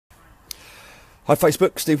Hi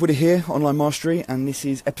Facebook, Steve Woody here, Online Mastery, and this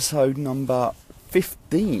is episode number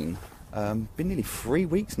 15. Been nearly 3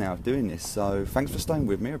 weeks now doing this, so thanks for staying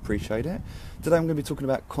with me, I appreciate it. Today I'm going to be talking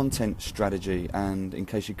about content strategy, and in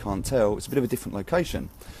case you can't tell, it's a bit of a different location.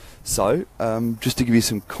 So, just to give you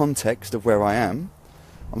some context of where I am,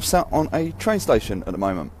 I'm sat on a train station at the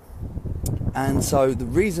moment. And so the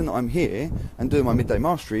reason I'm here and doing my midday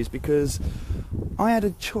mastery is because I had a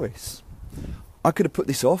choice. I could have put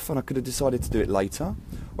this off and I could have decided to do it later,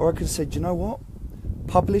 or I could have said, you know what,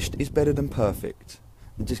 published is better than perfect,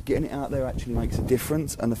 and just getting it out there actually makes a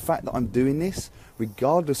difference. And the fact that I'm doing this,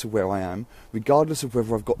 regardless of where I am, regardless of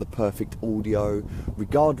whether I've got the perfect audio,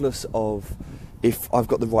 regardless of if I've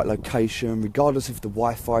got the right location, regardless if the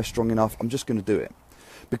Wi-Fi is strong enough, I'm just going to do it.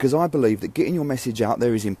 Because I believe that getting your message out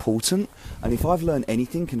there is important, and if I've learned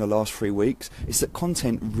anything in the last 3 weeks, it's that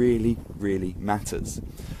content really, really matters.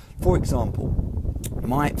 For example,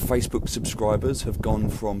 my Facebook subscribers have gone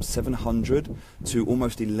from 700 to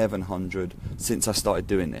almost 1100 since I started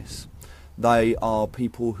doing this. They are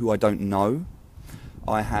people who I don't know.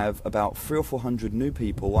 I have about 300 or 400 new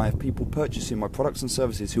people. I have people purchasing my products and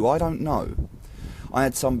services who I don't know. I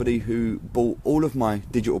had somebody who bought all of my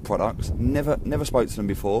digital products, never spoke to them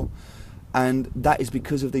before, and that is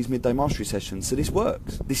because of these midday mastery sessions. So this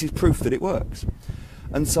works. This is proof that it works.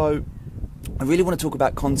 And so I really want to talk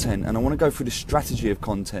about content, and I want to go through the strategy of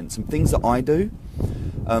content, some things that I do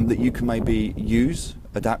that you can maybe use,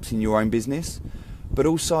 adapt in your own business, but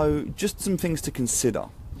also just some things to consider.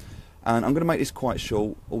 And I'm going to make this quite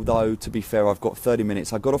short, although to be fair, I've got 30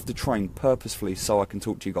 minutes. I got off the train purposefully so I can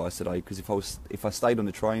talk to you guys today, because if I stayed on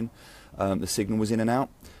the train, the signal was in and out.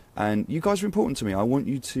 And you guys are important to me. I want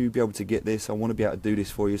you to be able to get this. I want to be able to do this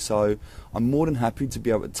for you. So I'm more than happy to be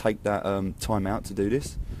able to take that time out to do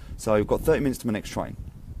this. So I've got 30 minutes to my next train.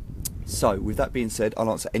 So with that being said,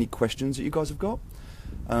 I'll answer any questions that you guys have got.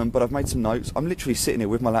 But I've made some notes. I'm literally sitting here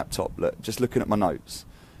with my laptop, just looking at my notes,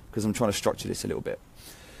 because I'm trying to structure this a little bit.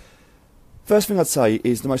 First thing I'd say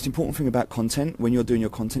is the most important thing about content when you're doing your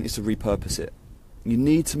content is to repurpose it. You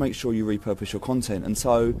need to make sure you repurpose your content, and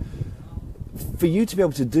so for you to be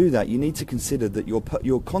able to do that, you need to consider that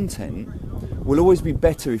your content will always be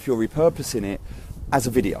better if you're repurposing it as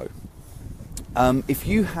a video. If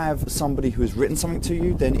you have somebody who has written something to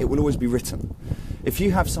you, then it will always be written. If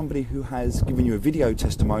you have somebody who has given you a video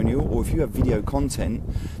testimonial, or if you have video content,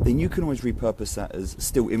 then you can always repurpose that as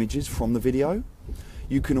still images from the video.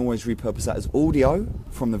 You can always repurpose that as audio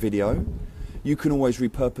from the video. You can always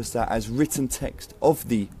repurpose that as written text of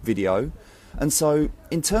the video. And so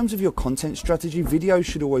in terms of your content strategy, video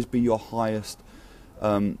should always be your highest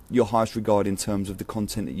regard in terms of the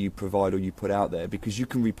content that you provide or you put out there, because you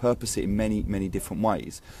can repurpose it in many, many different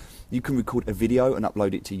ways. You can record a video and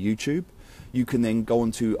upload it to YouTube. You can then go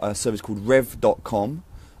onto a service called rev.com,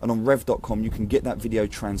 and on rev.com you can get that video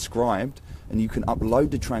transcribed, and you can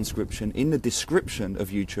upload the transcription in the description of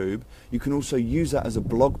YouTube. You can also use that as a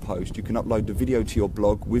blog post. You can upload the video to your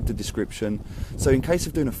blog with the description. So in case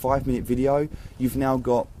of doing a 5-minute video, you've now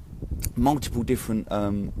got multiple different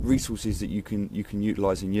resources that you can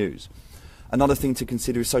utilize and use. Another thing to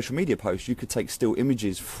consider is social media posts. You could take still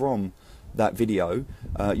images from that video.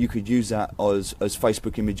 You could use that as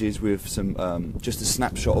Facebook images with some just a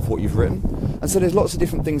snapshot of what you've written. And so there's lots of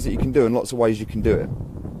different things that you can do and lots of ways you can do it.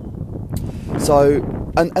 So,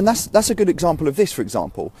 and that's a good example of this, for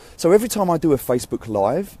example. So every time I do a Facebook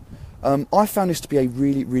Live, I found this to be a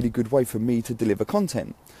really, really good way for me to deliver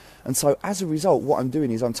content. And so as a result, what I'm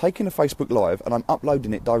doing is I'm taking a Facebook Live and I'm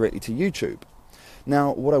uploading it directly to YouTube.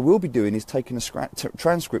 Now, what I will be doing is taking a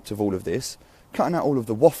transcript of all of this, cutting out all of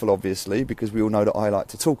the waffle, obviously, because we all know that I like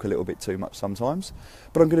to talk a little bit too much sometimes.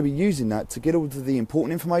 But I'm going to be using that to get all of the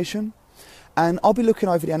important information. And I'll be looking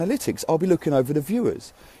over the analytics. I'll be looking over the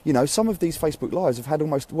viewers. You know, some of these Facebook Lives have had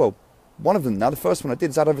almost, well, one of them now, the first one I did,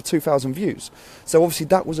 has had over 2,000 views. So obviously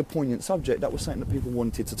that was a poignant subject. That was something that people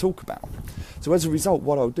wanted to talk about. So as a result,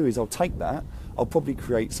 what I'll do is I'll take that. I'll probably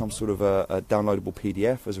create some sort of a downloadable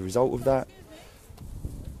PDF as a result of that.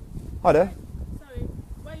 Hi there. Sorry,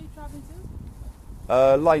 where are you travelling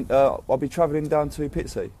to? I'll be travelling down to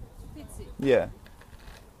Pitsea. Pitsea? Yeah.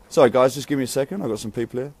 Sorry guys, just give me a second. I've got some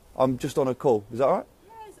people here. I'm just on a call. Is that all right?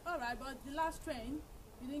 Yeah, it's all right, but the last train,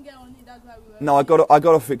 you didn't get on it, that's why we were... No, I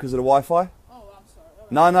got off it because of the Wi-Fi. Oh, I'm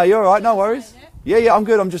sorry. No, you're all right, no worries. Fine, yeah? Yeah, I'm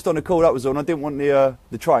good. I'm just on a call, that was all. And I didn't want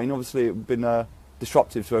the train. Obviously, it would have been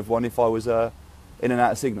disruptive to everyone if I was in and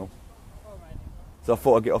out of signal. All right. So I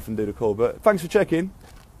thought I'd get off and do the call. But thanks for checking.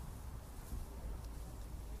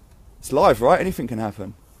 It's live, right? Anything can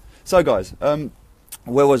happen. So, guys,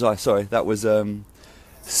 where was I? Sorry, that was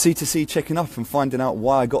C2C checking up and finding out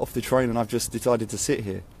why I got off the train and I've just decided to sit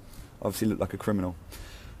here. Obviously look like a criminal.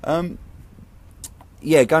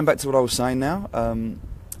 Yeah, going back to what I was saying now.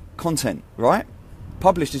 Content, right?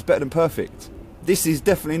 Published is better than perfect. This is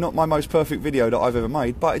definitely not my most perfect video that I've ever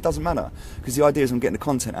made, but it doesn't matter because the idea is I'm getting the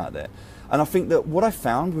content out there. And I think that what I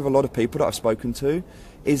found with a lot of people that I've spoken to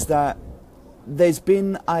is that there's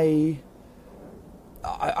been I've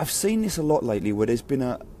seen this a lot lately where there's been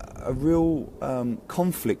a real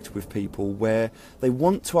conflict with people where they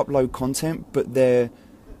want to upload content but they're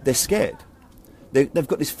scared. They've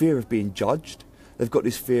got this fear of being judged. They've got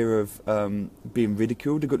this fear of being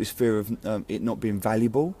ridiculed. They've got this fear of it not being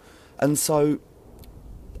valuable. And so,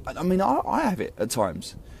 I mean, I have it at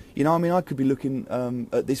times. You know, I mean, I could be looking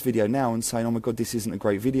at this video now and saying, oh my God, this isn't a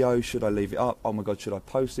great video. Should I leave it up? Oh my God, should I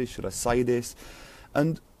post this? Should I say this?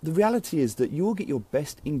 And the reality is that you'll get your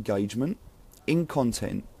best engagement in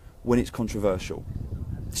content when it's controversial.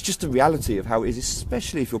 It's just the reality of how it is,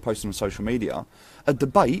 especially if you're posting on social media. A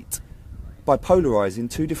debate, by polarising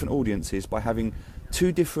two different audiences, by having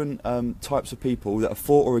two different types of people that are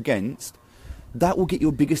for or against, that will get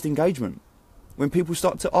your biggest engagement when people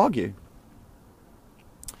start to argue.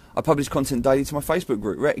 I publish content daily to my Facebook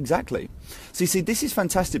group. Right, exactly. So you see, this is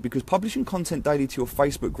fantastic because publishing content daily to your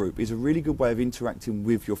Facebook group is a really good way of interacting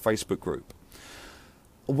with your Facebook group.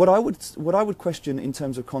 What I would question in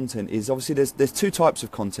terms of content is, obviously there's two types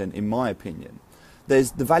of content in my opinion.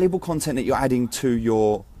 There's the valuable content that you're adding to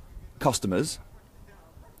your customers.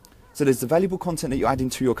 So there's the valuable content that you're adding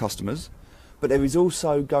to your customers, but there is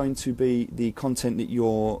also going to be the content that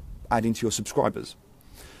you're adding to your subscribers.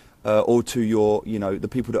 Or to your, you know, the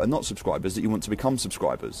people that are not subscribers that you want to become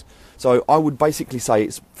subscribers. So I would basically say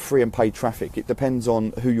it's free and paid traffic. It depends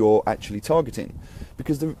on who you're actually targeting.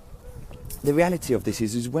 Because the reality of this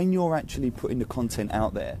is when you're actually putting the content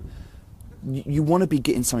out there, you want to be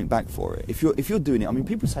getting something back for it. If you're doing it, I mean,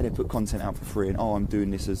 people say they put content out for free and, oh, I'm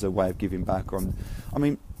doing this as a way of giving back. Or I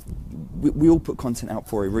mean, we all put content out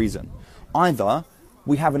for a reason. Either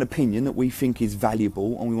we have an opinion that we think is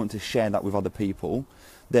valuable and we want to share that with other people.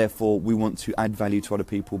 Therefore, we want to add value to other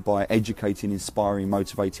people by educating, inspiring,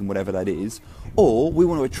 motivating, whatever that is. Or we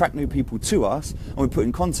want to attract new people to us and we're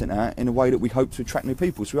putting content out in a way that we hope to attract new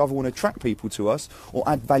people. So we either want to attract people to us or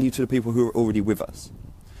add value to the people who are already with us.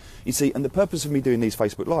 You see, and the purpose of me doing these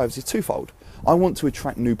Facebook Lives is twofold. I want to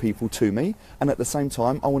attract new people to me, and at the same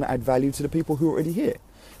time, I want to add value to the people who are already here.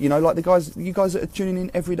 You know, like you guys that are tuning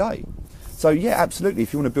in every day. So yeah, absolutely,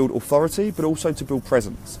 if you want to build authority, but also to build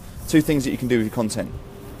presence. Two things that you can do with your content.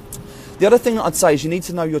 The other thing that I'd say is you need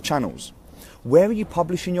to know your channels. Where are you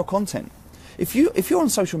publishing your content? If you're on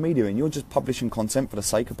social media and you're just publishing content for the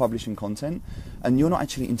sake of publishing content and you're not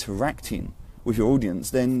actually interacting with your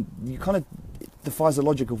audience, then you kind of defies the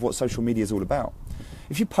logic of what social media is all about.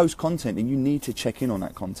 If you post content, then you need to check in on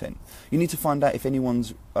that content. You need to find out if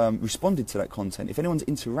anyone's responded to that content, if anyone's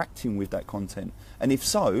interacting with that content, and if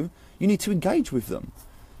so, you need to engage with them.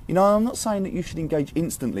 You know, I'm not saying that you should engage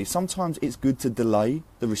instantly. Sometimes it's good to delay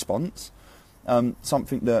the response.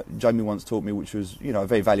 Something that Jamie once taught me, which was, you know, a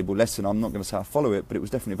very valuable lesson. I'm not going to say I follow it, but it was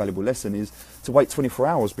definitely a valuable lesson, is to wait 24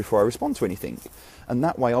 hours before I respond to anything. And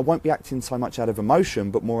that way I won't be acting so much out of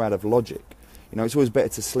emotion, but more out of logic. You know, it's always better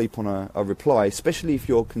to sleep on a reply, especially if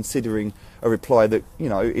you're considering a reply that, you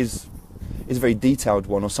know, is a very detailed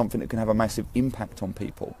one or something that can have a massive impact on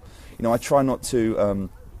people. You know, I try not to...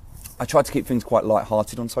 I try to keep things quite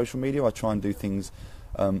light-hearted on social media. I try and do things,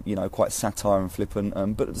 you know, quite satire and flippant.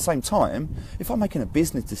 But at the same time, if I'm making a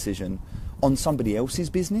business decision on somebody else's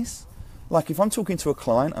business, like if I'm talking to a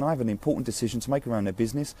client and I have an important decision to make around their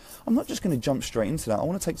business, I'm not just going to jump straight into that. I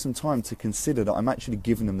want to take some time to consider that I'm actually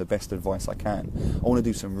giving them the best advice I can. I want to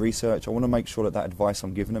do some research. I want to make sure that advice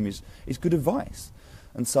I'm giving them is good advice.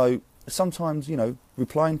 And so sometimes, you know,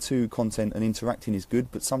 replying to content and interacting is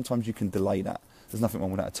good, but sometimes you can delay that. There's nothing wrong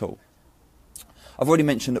with that at all. I've already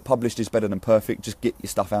mentioned that published is better than perfect. Just get your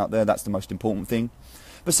stuff out there. That's the most important thing.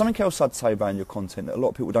 But something else I'd say about your content that a lot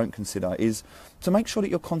of people don't consider is to make sure that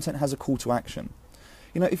your content has a call to action.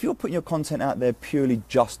 You know, if you're putting your content out there purely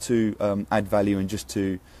just to add value and just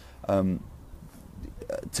to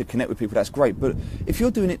connect with people, that's great. But if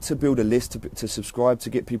you're doing it to build a list, to subscribe,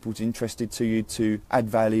 to get people interested to you, to add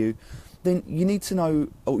value, then you need to know,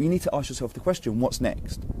 or you need to ask yourself the question, what's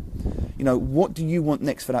next? You know, what do you want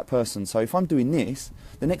next for that person? So if I'm doing this,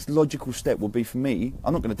 the next logical step will be for me,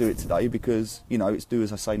 I'm not going to do it today because, you know, it's do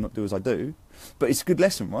as I say, not do as I do. But it's a good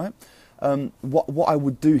lesson, right? What I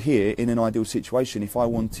would do here in an ideal situation, if I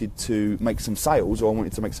wanted to make some sales, or I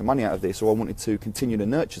wanted to make some money out of this, or I wanted to continue the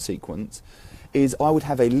nurture sequence, is I would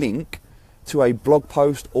have a link to a blog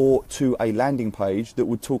post or to a landing page that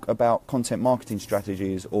would talk about content marketing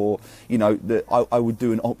strategies, or, you know, that I would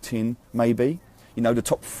do an opt-in maybe, you know, the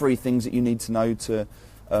top 3 things that you need to know to,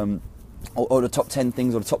 or the top 10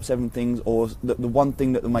 things, or the top 7 things, or the one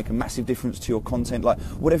thing that will make a massive difference to your content, like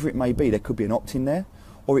whatever it may be. There could be an opt-in there,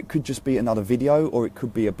 or it could just be another video, or it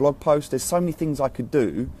could be a blog post. There's so many things I could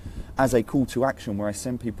do as a call to action where I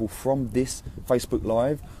send people from this Facebook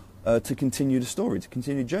Live to continue the story, to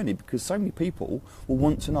continue the journey, because so many people will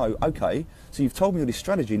want to know, okay, so you've told me all this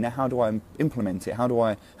strategy, now how do I implement it? How do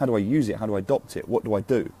I use it? How do I adopt it? What do I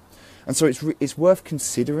do? And so it's worth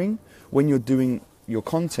considering when you're doing your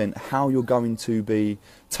content how you're going to be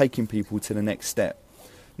taking people to the next step.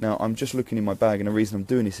 Now, I'm just looking in my bag, and the reason I'm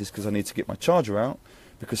doing this is because I need to get my charger out,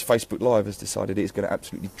 because Facebook Live has decided it's going to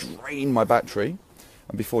absolutely drain my battery.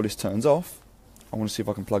 And before this turns off, I want to see if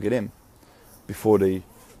I can plug it in before the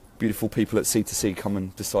beautiful people at C2C come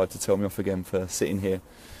and decide to tell me off again for sitting here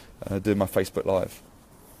doing my Facebook Live.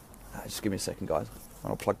 Just give me a second, guys.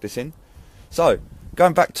 I'll plug this in. So,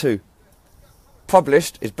 going back to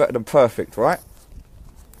published is better than perfect, right?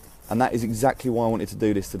 And that is exactly why I wanted to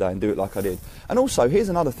do this today and do it like I did. And also, here's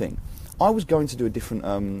another thing. I was going to do a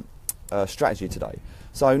different strategy today.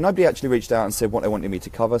 So nobody actually reached out and said what they wanted me to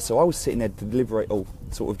cover. So I was sitting there to deliberate, or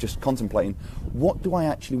sort of just contemplating, what do I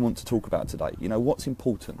actually want to talk about today? You know, what's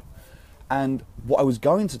important? And what I was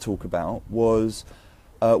going to talk about was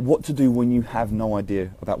what to do when you have no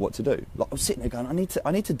idea about what to do. Like, I was sitting there going,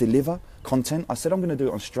 I need to deliver content. I said I'm going to do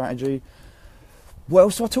it on strategy. What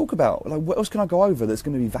else do I talk about? Like, what else can I go over that's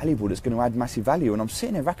going to be valuable, that's going to add massive value? And I'm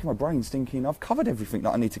sitting there racking my brains thinking, I've covered everything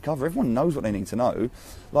that I need to cover. Everyone knows what they need to know.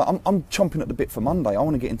 Like, I'm chomping at the bit for Monday. I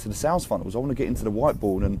want to get into the sales funnels. I want to get into the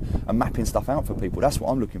whiteboard and mapping stuff out for people. That's what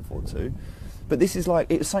I'm looking forward to. But this is like,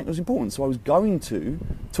 it was something that was important. So I was going to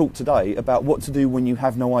talk today about what to do when you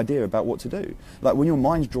have no idea about what to do. Like, when your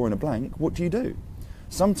mind's drawing a blank, what do you do?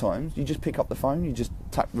 Sometimes you just pick up the phone, you just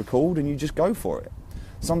tap record, and you just go for it.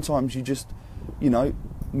 Sometimes you just, you know,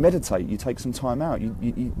 meditate, you take some time out,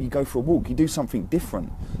 you go for a walk, you do something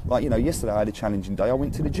different. Like, you know, yesterday I had a challenging day. I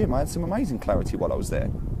went to the gym. I had some amazing clarity while I was there.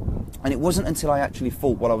 And it wasn't until I actually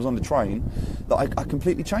thought while I was on the train that I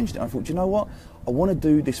completely changed it. I thought, you know what? I want to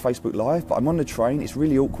do this Facebook Live, but I'm on the train. It's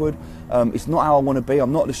really awkward. It's not how I want to be.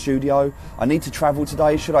 I'm not at the studio. I need to travel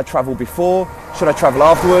today. Should I travel before? Should I travel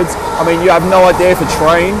afterwards? I mean, you have no idea if a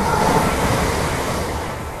train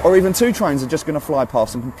or even 2 trains are just going to fly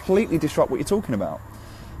past and completely disrupt what you're talking about.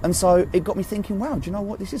 And so it got me thinking, wow, do you know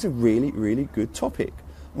what? This is a really, really good topic.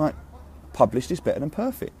 Like, published is better than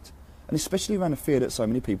perfect. And especially around the fear that so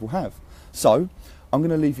many people have. So I'm going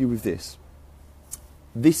to leave you with this.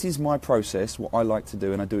 This is my process, what I like to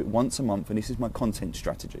do, and I do it once a month, and this is my content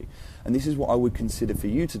strategy. And this is what I would consider for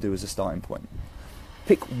you to do as a starting point.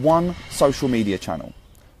 Pick one social media channel.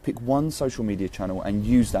 Pick one social media channel and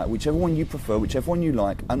use that, whichever one you prefer, whichever one you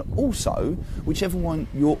like, and also whichever one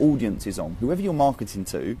your audience is on. Whoever you're marketing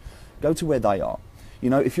to, go to where they are. You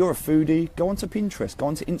know, if you're a foodie, go onto Pinterest, go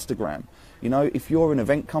onto Instagram. You know, if you're an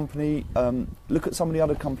event company, look at some of the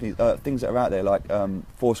other companies, things that are out there, like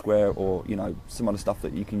Foursquare, or, you know, some other stuff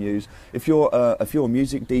that you can use. If you're a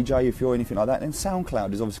music DJ, if you're anything like that, then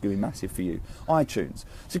SoundCloud is obviously going to be massive for you. iTunes.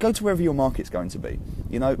 So go to wherever your market's going to be.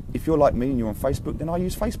 You know, if you're like me and you're on Facebook, then I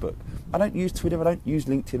use Facebook. I don't use Twitter, I don't use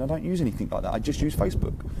LinkedIn, I don't use anything like that. I just use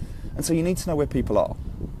Facebook. And so you need to know where people are.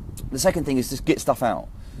 The second thing is just get stuff out.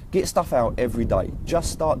 Get stuff out every day.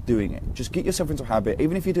 Just start doing it. Just get yourself into a habit.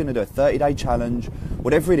 Even if you're doing a 30-day challenge,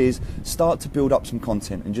 whatever it is, start to build up some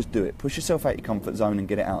content and just do it. Push yourself out your comfort zone and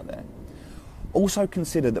get it out there. Also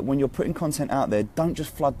consider that when you're putting content out there, don't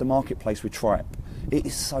just flood the marketplace with tripe. It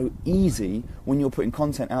is so easy when you're putting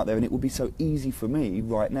content out there, and it will be so easy for me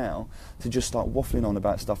right now to just start waffling on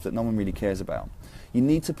about stuff that no one really cares about. You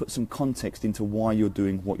need to put some context into why you're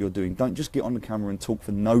doing what you're doing. Don't just get on the camera and talk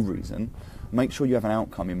for no reason. Make sure you have an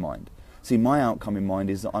outcome in mind. See, my outcome in mind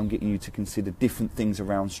is that I'm getting you to consider different things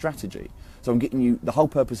around strategy. So I'm getting you, the whole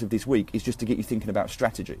purpose of this week is just to get you thinking about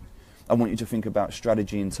strategy. I want you to think about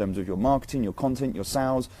strategy in terms of your marketing, your content, your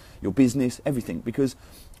sales, your business, everything. Because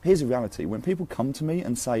here's the reality. When people come to me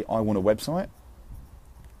and say, I want a website,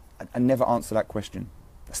 I never answer that question.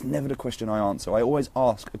 That's never the question I answer. I always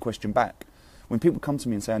ask a question back. When people come to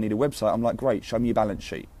me and say, I need a website, I'm like, great, show me your balance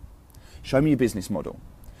sheet. Show me your business model.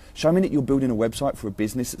 Show me that you're building a website for a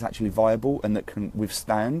business that's actually viable and that can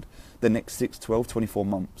withstand the next 6, 12, 24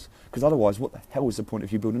 months. Because otherwise, what the hell is the point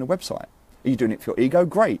of you building a website? Are you doing it for your ego?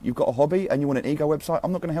 Great. You've got a hobby and you want an ego website.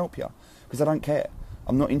 I'm not going to help you because I don't care.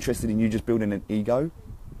 I'm not interested in you just building an ego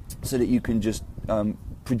so that you can just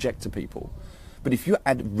project to people. But if you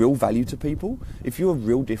add real value to people, if you're a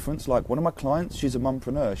real difference, like one of my clients, she's a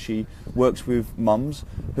mumpreneur. She works with mums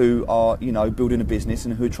who are, you know, building a business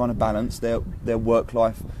and who are trying to balance their work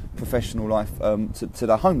life, professional life to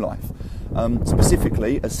their home life.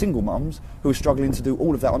 Specifically as single mums who are struggling to do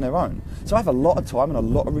all of that on their own. So I have a lot of time and a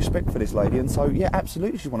lot of respect for this lady, and so yeah,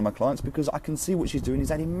 absolutely she's one of my clients because I can see what she's doing is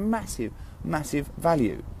adding massive, massive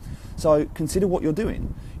value. So consider what you're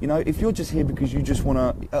doing. You know, if you're just here because you just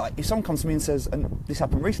want to, if someone comes to me and says, and this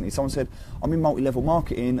happened recently, someone said, I'm in multi-level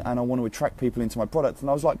marketing and I want to attract people into my product, and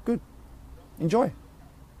I was like, good, enjoy.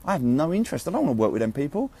 I have no interest. I don't want to work with them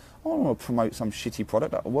people. I don't want to promote some shitty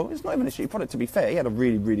product. Well, it's not even a shitty product, to be fair. He had a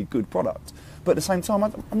really, really good product. But at the same time,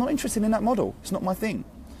 I'm not interested in that model. It's not my thing.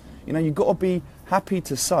 You know, you've got to be happy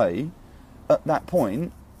to say at that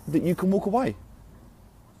point that you can walk away.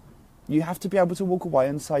 You have to be able to walk away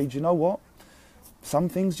and say, do you know what? Some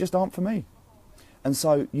things just aren't for me. And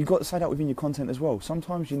so you've got to say that within your content as well.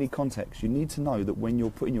 Sometimes you need context. You need to know that when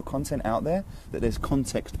you're putting your content out there, that there's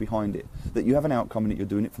context behind it, that you have an outcome and that you're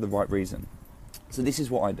doing it for the right reason. So this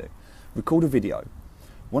is what I do. Record a video.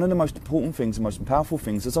 One of the most important things, the most powerful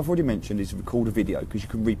things, as I've already mentioned, is record a video because you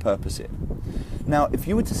can repurpose it. Now, if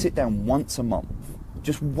you were to sit down once a month,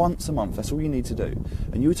 just once a month, that's all you need to do,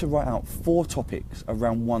 and you were to write out 4 topics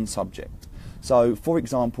around one subject. So, for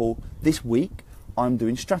example, this week, I'm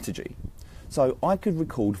doing strategy. So I could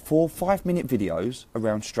record 4 5-minute videos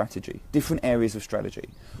around strategy, different areas of strategy.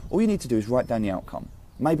 All you need to do is write down the outcome,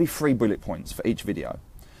 maybe 3 bullet points for each video,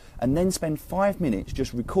 and then spend 5 minutes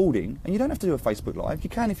just recording, and you don't have to do a Facebook Live, you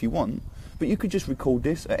can if you want, but you could just record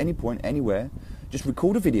this at any point, anywhere, just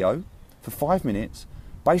record a video for 5 minutes,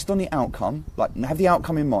 based on the outcome, like have the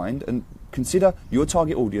outcome in mind, and consider your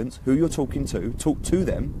target audience, who you're talking to, talk to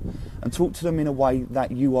them, and talk to them in a way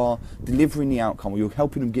that you are delivering the outcome, or you're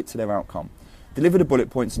helping them get to their outcome. Deliver the bullet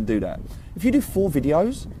points and do that. If you do 4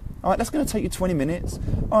 videos, all right, that's going to take you 20 minutes.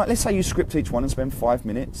 All right, let's say you script each one and spend 5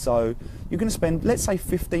 minutes. So you're going to spend, let's say,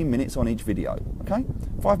 15 minutes on each video, okay?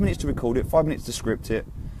 5 minutes to record it, 5 minutes to script it,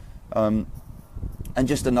 and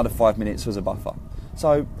just another 5 minutes as a buffer.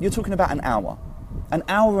 So you're talking about an hour. An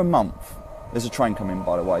hour a month. There's a train coming,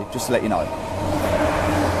 by the way, just to let you know.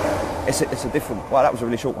 It's a different, wow, that was a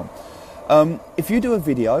really short one. If you do a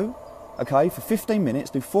video, okay, for 15 minutes,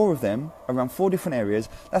 do 4 of them around 4 different areas,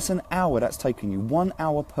 that's an hour that's taking you, 1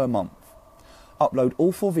 hour per month. Upload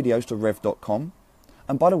all 4 videos to rev.com,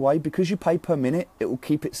 and by the way, because you pay per minute, it will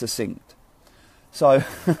keep it succinct. So,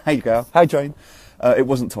 hey girl, hey Jane. It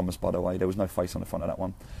wasn't Thomas, by the way, there was no face on the front of that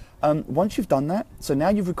one. Once you've done that, so now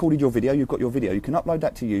you've recorded your video, you've got your video, you can upload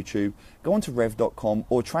that to YouTube, go onto rev.com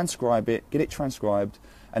or transcribe it, get it transcribed,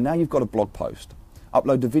 and now you've got a blog post.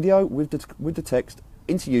 Upload the video with the text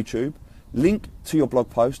into YouTube, link to your blog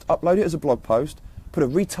post, upload it as a blog post, put a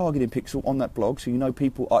retargeting pixel on that blog so you know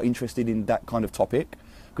people are interested in that kind of topic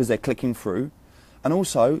because they're clicking through, and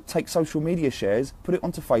also take social media shares, put it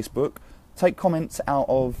onto Facebook, take comments out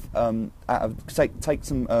of take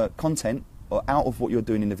some content or out of what you're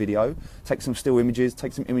doing in the video, take some still images,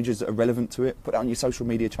 take some images that are relevant to it, put it on your social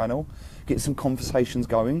media channel, get some conversations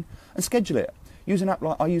going, and schedule it. Use an app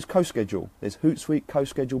like I use CoSchedule. There's Hootsuite,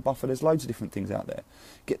 CoSchedule, Buffer, there's loads of different things out there.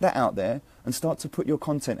 Get that out there and start to put your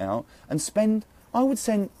content out and spend, I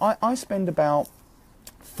spend about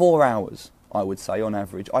 4 hours, I would say, on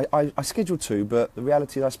average. I schedule 2, but the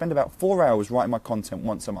reality is I spend about 4 hours writing my content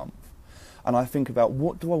once a month. And I think about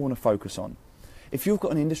what do I want to focus on. If you've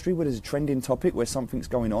got an industry where there's a trending topic, where something's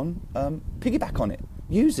going on, piggyback on it,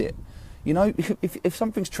 use it. You know, if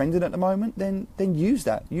something's trending at the moment, then use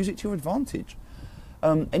that, use it to your advantage.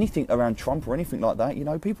 Anything around Trump or anything like that, you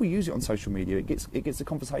know, people use it on social media. It gets the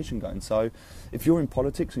conversation going. So if you're in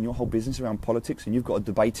politics and your whole business around politics and you've got a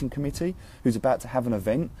debating committee who's about to have an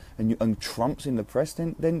event and Trump's in the press,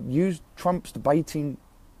 then use Trump's debating,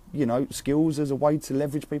 you know, skills as a way to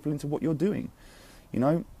leverage people into what you're doing. You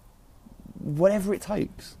know, whatever it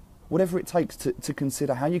takes to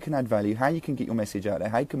consider how you can add value, how you can get your message out there,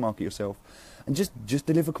 how you can market yourself, and just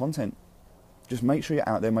deliver content. Just make sure you're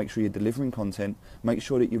out there, make sure you're delivering content, make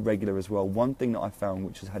sure that you're regular as well. One thing that I found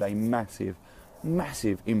which has had a massive,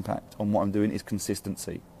 massive impact on what I'm doing is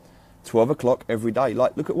consistency. 12 o'clock every day.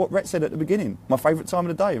 Like, look at what Rhett said at the beginning. My favourite time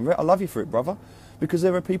of the day. And Rhett, I love you for it, brother. Because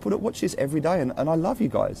there are people that watch this every day, and I love you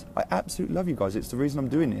guys. I absolutely love you guys. It's the reason I'm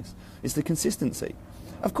doing this. It's the consistency.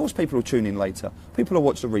 Of course people will tune in later. People will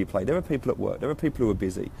watch the replay. There are people at work. There are people who are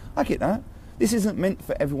busy. I get that. This isn't meant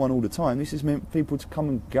for everyone all the time. This is meant for people to come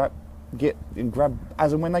and grab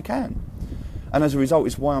as and when they can. And as a result,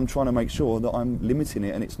 it's why I'm trying to make sure that I'm limiting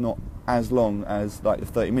it and it's not as long as like the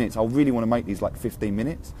 30 minutes. I really want to make these like 15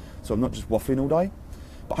 minutes, so I'm not just waffling all day.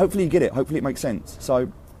 But hopefully you get it. Hopefully it makes sense. So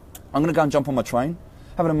I'm going to go and jump on my train.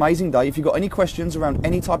 Have an amazing day. If you've got any questions around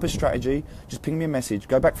any type of strategy, just ping me a message.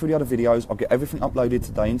 Go back through the other videos. I'll get everything uploaded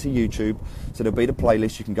today into YouTube. So there'll be the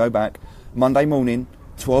playlist. You can go back. Monday morning,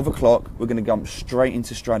 12 o'clock, we're going to jump straight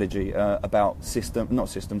into strategy about sales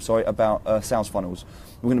funnels.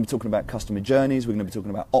 We're going to be talking about customer journeys. We're going to be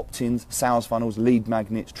talking about opt-ins, sales funnels, lead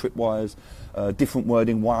magnets, tripwires, different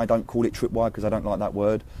wording, why I don't call it tripwire because I don't like that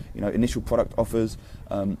word, initial product offers,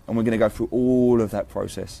 and we're going to go through all of that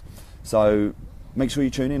process. So make sure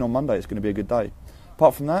you tune in on Monday. It's going to be a good day.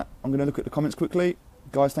 Apart from that, I'm going to look at the comments quickly.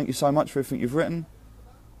 Guys, thank you so much for everything you've written.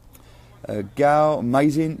 Gal,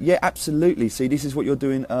 amazing. Yeah, absolutely. See, this is what you're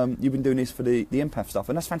doing. You've been doing this for the empath stuff,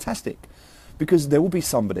 and that's fantastic because there will be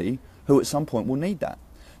somebody who at some point will need that.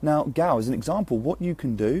 Now, Gal, as an example, what you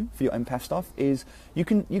can do for your empath stuff is you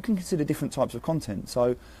can consider different types of content.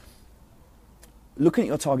 So looking at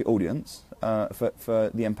your target audience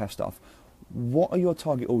for the empath stuff, what are your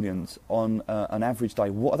target audience on an average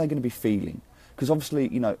day? What are they going to be feeling? Because obviously,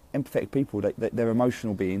 empathetic people, they're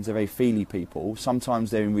emotional beings, they're very feely people. Sometimes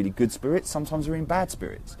they're in really good spirits, sometimes they're in bad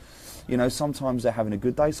spirits. Sometimes they're having a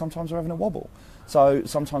good day, sometimes they're having a wobble. So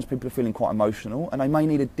sometimes people are feeling quite emotional and they may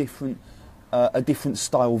need a different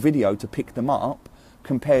style video to pick them up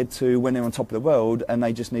compared to when they're on top of the world and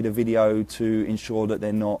they just need a video to ensure that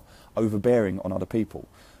they're not overbearing on other people.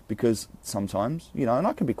 Because sometimes, and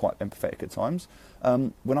I can be quite empathetic at times,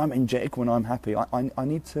 when I'm energetic, when I'm happy, I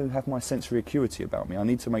need to have my sensory acuity about me. I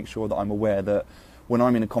need to make sure that I'm aware that when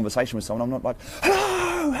I'm in a conversation with someone, I'm not like,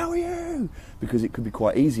 hello, how are you? Because it could be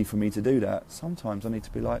quite easy for me to do that. Sometimes I need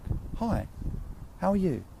to be like, hi, how are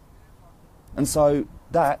you? And so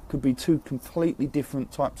that could be two completely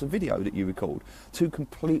different types of video that you record, two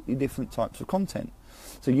completely different types of content.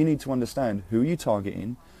 So you need to understand who you're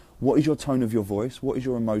targeting. What is your tone of your voice? What is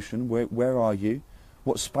your emotion? Where are you?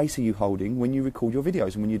 What space are you holding when you record your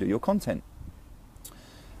videos and when you do your content?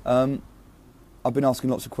 I've been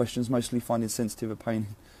asking lots of questions, mostly finding sensitivity a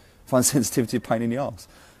pain in the arse.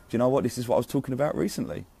 Do you know what? This is what I was talking about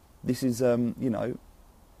recently. This is, the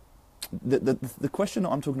question that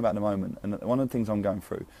I'm talking about at the moment, and one of the things I'm going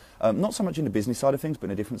through, not so much in the business side of things, but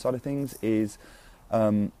in a different side of things, is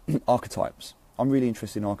archetypes. I'm really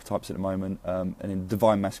interested in archetypes at the moment, and in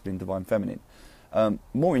divine masculine, divine feminine.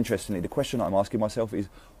 More interestingly, the question that I'm asking myself is,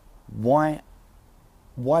 why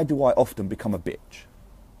do I often become a bitch?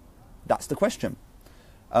 That's the question.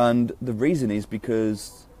 And the reason is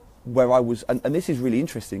because where I was, and this is really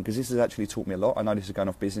interesting because this has actually taught me a lot. I know this is going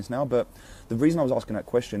off business now, but the reason I was asking that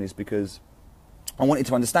question is because I wanted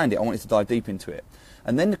to understand it. I wanted to dive deep into it.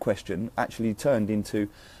 And then the question actually turned into,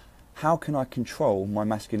 how can I control my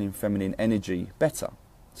masculine and feminine energy better?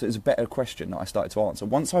 So it's a better question that I started to answer.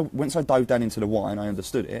 Once I dove down into the why and I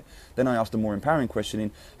understood it, then I asked a more empowering question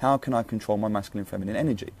in, how can I control my masculine and feminine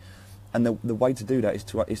energy? And the way to do that is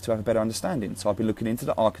to have a better understanding. So I've been looking into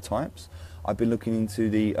the archetypes. I've been looking into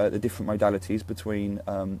the different modalities between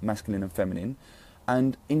masculine and feminine,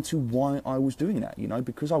 and into why I was doing that.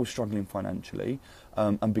 Because I was struggling financially,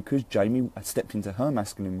 and because Jamie had stepped into her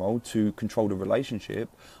masculine role to control the relationship,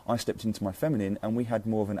 I stepped into my feminine, and we had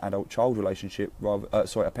more of an adult-child relationship,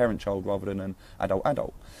 a parent-child rather than an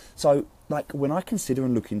adult-adult. So, when I consider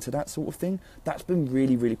and look into that sort of thing, that's been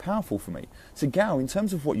really, really powerful for me. So, Gal, in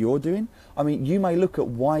terms of what you're doing, I mean, you may look at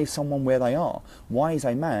why is someone where they are? Why is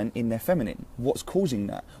a man in their feminine? What's causing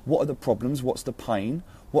that? What are the problems? What's the pain?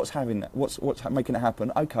 What's having that? What's making it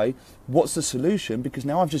happen? Okay, what's the solution? Because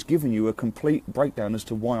now I've just given you a complete breakdown as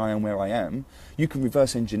to why I am where I am. You can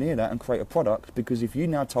reverse engineer that and create a product, because if you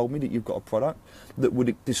now told me that you've got a product that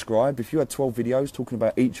would describe, if you had 12 videos talking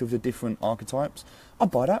about each of the different archetypes, I'd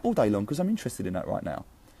buy that all day long because I'm interested in that right now.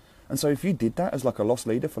 And so if you did that as like a lost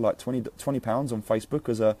leader for like £20 on Facebook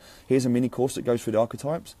as here's a mini course that goes through the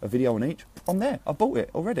archetypes, a video on each, I'm there. I've bought it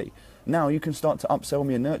already. Now you can start to upsell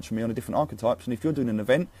me and nurture me on the different archetypes. And if you're doing an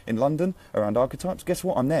event in London around archetypes, guess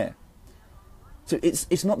what? I'm there. So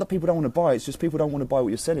it's not that people don't want to buy, it's just people don't want to buy what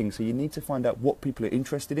you're selling. So you need to find out what people are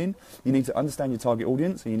interested in. You need to understand your target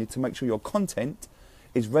audience, and you need to make sure your content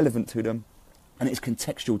is relevant to them and it's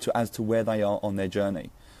contextual as to where they are on their journey.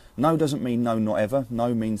 No doesn't mean no, not ever.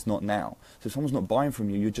 No means not now. So if someone's not buying from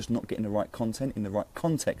you, you're just not getting the right content in the right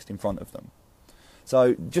context in front of them.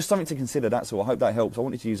 So just something to consider, that's all. I hope that helps. I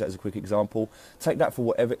wanted to use that as a quick example. Take that for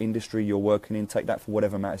whatever industry you're working in. Take that for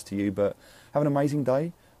whatever matters to you. But have an amazing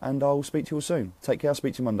day, and I'll speak to you all soon. Take care. I'll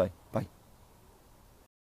speak to you Monday. Bye.